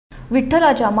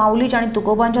विठ्ठलाच्या, माऊलीच्या आणि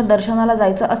तुकोबांच्या दर्शनाला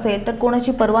जायचं असेल तर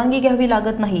कोणाची परवानगी घ्यावी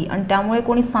लागत नाही आणि त्यामुळे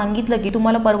कोणी सांगितलं की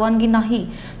तुम्हाला परवानगी नाही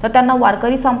तर त्यांना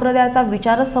वारकरी संप्रदायाचा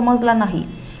विचारच समजला नाही।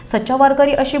 सच्चा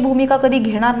वारकरी अशी भूमिका कधी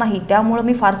घेणार नाही, त्यामुळे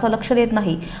मी फारसं लक्ष देत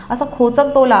नाही, असा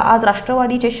खोचक टोला आज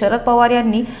राष्ट्रवादीचे शरद पवार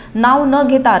यांनी नाव न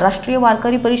घेता राष्ट्रीय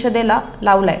वारकरी परिषदेला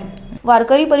लावलाय।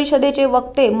 वारकरी परिषदेचे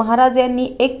वक्ते महाराज यांनी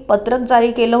एक पत्रक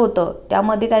जारी केलं होतं।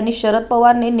 त्यामध्ये त्यांनी शरद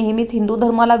पवारने नेहमीच हिंदू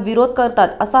धर्माला विरोध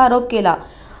करतात असा आरोप केला।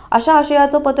 अशा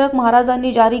आशयाचं पत्रक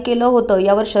महाराजांनी जारी केलं होतं,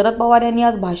 यावर शरद पवार यांनी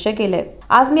आज भाष्य केलंय।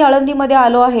 आज मी आळंदीमध्ये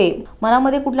आलो आहे,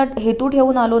 मनामध्ये कुठला हेतू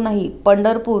ठेवून आलो नाही।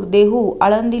 पंढरपूर, देहू,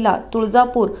 आळंदीला,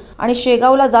 तुळजापूर आणि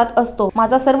शेगावला जात असतो।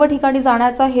 माझा सर्व ठिकाणी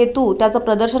जाण्याचा हेतू त्याचं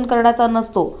प्रदर्शन करण्याचा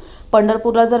नसतो।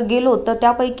 पंढरपूरला जर गेलो तर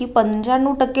त्यापैकी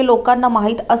 95% लोकांना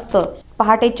माहीत असतं।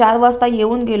 पहाटे 4 वाजता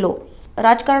येऊन गेलो।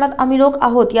 राजकारणात आम्ही लोक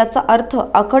आहोत याचा अर्थ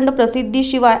अखंड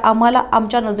प्रसिद्धीशिवाय आम्हाला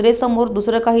आमच्या नजरेसमोर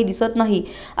दुसरं काही दिसत नाही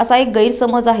असा एक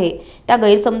गैरसमज आहे। त्या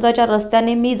गैरसमजाच्या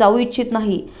रस्त्याने मी जाऊ इच्छित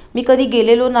नाही, मी कधी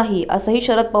गेलेलो नाही असंही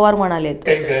शरद पवार म्हणाले।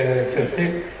 काही करायचं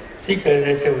असेल ती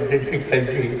करण्याच्या बद्दलची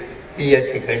काळजी ही या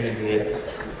ठिकाणी दिली।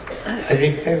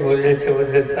 अधिक काही बोलण्याच्या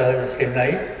बद्दलचा हा विषय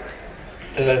नाही।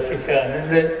 मला अतिशय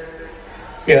आनंद आहे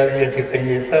की आज या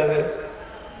ठिकाणी येता आलं,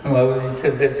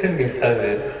 माऊलीचं दर्शन घेता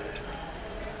आलं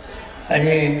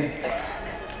आणि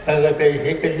मला काही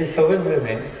हे कधी समजलं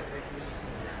नाही।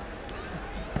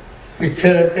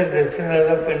 विठ्ठलाच्या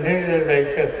दर्शनाला पंढरीला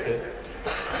जायचं असेल,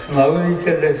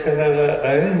 माऊलीच्या दर्शनाला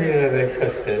आळंदीला जायचं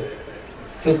असेल,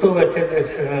 तुकोबाच्या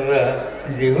दर्शनाला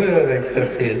देहूला जायचं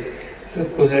असेल तर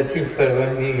कोणाची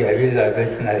परवानगी घ्यावी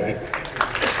लागत नाही।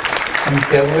 आणि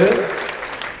त्यामुळं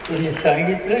तुम्ही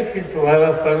सांगितलं की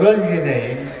तुम्हाला परवानगी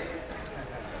नाही,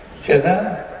 त्यांना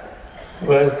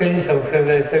वारकरी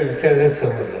संप्रदायाचा विचारच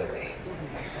समजला नाही।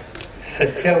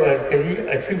 सच्चा वारकरी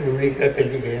अशी भूमिका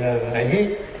कधी घेणार नाही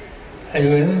आणि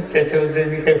म्हणून त्याच्याबद्दल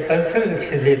मी काही फारसं लक्ष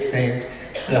देत नाही।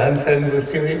 लहान सहान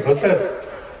गोष्टी होतात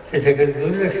त्याच्याकडे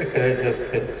दुर्लक्ष करायचं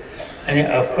असतं आणि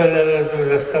आपल्याला जो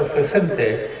रस्ता पसंत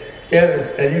आहे त्या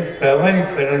रस्त्याने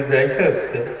प्रामाणिकपणे जायचं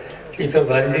असतं। तिथं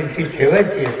बांधिलकी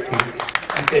ठेवायची असते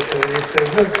आणि त्याच्यामध्ये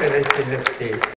तडजोड करायची नसते।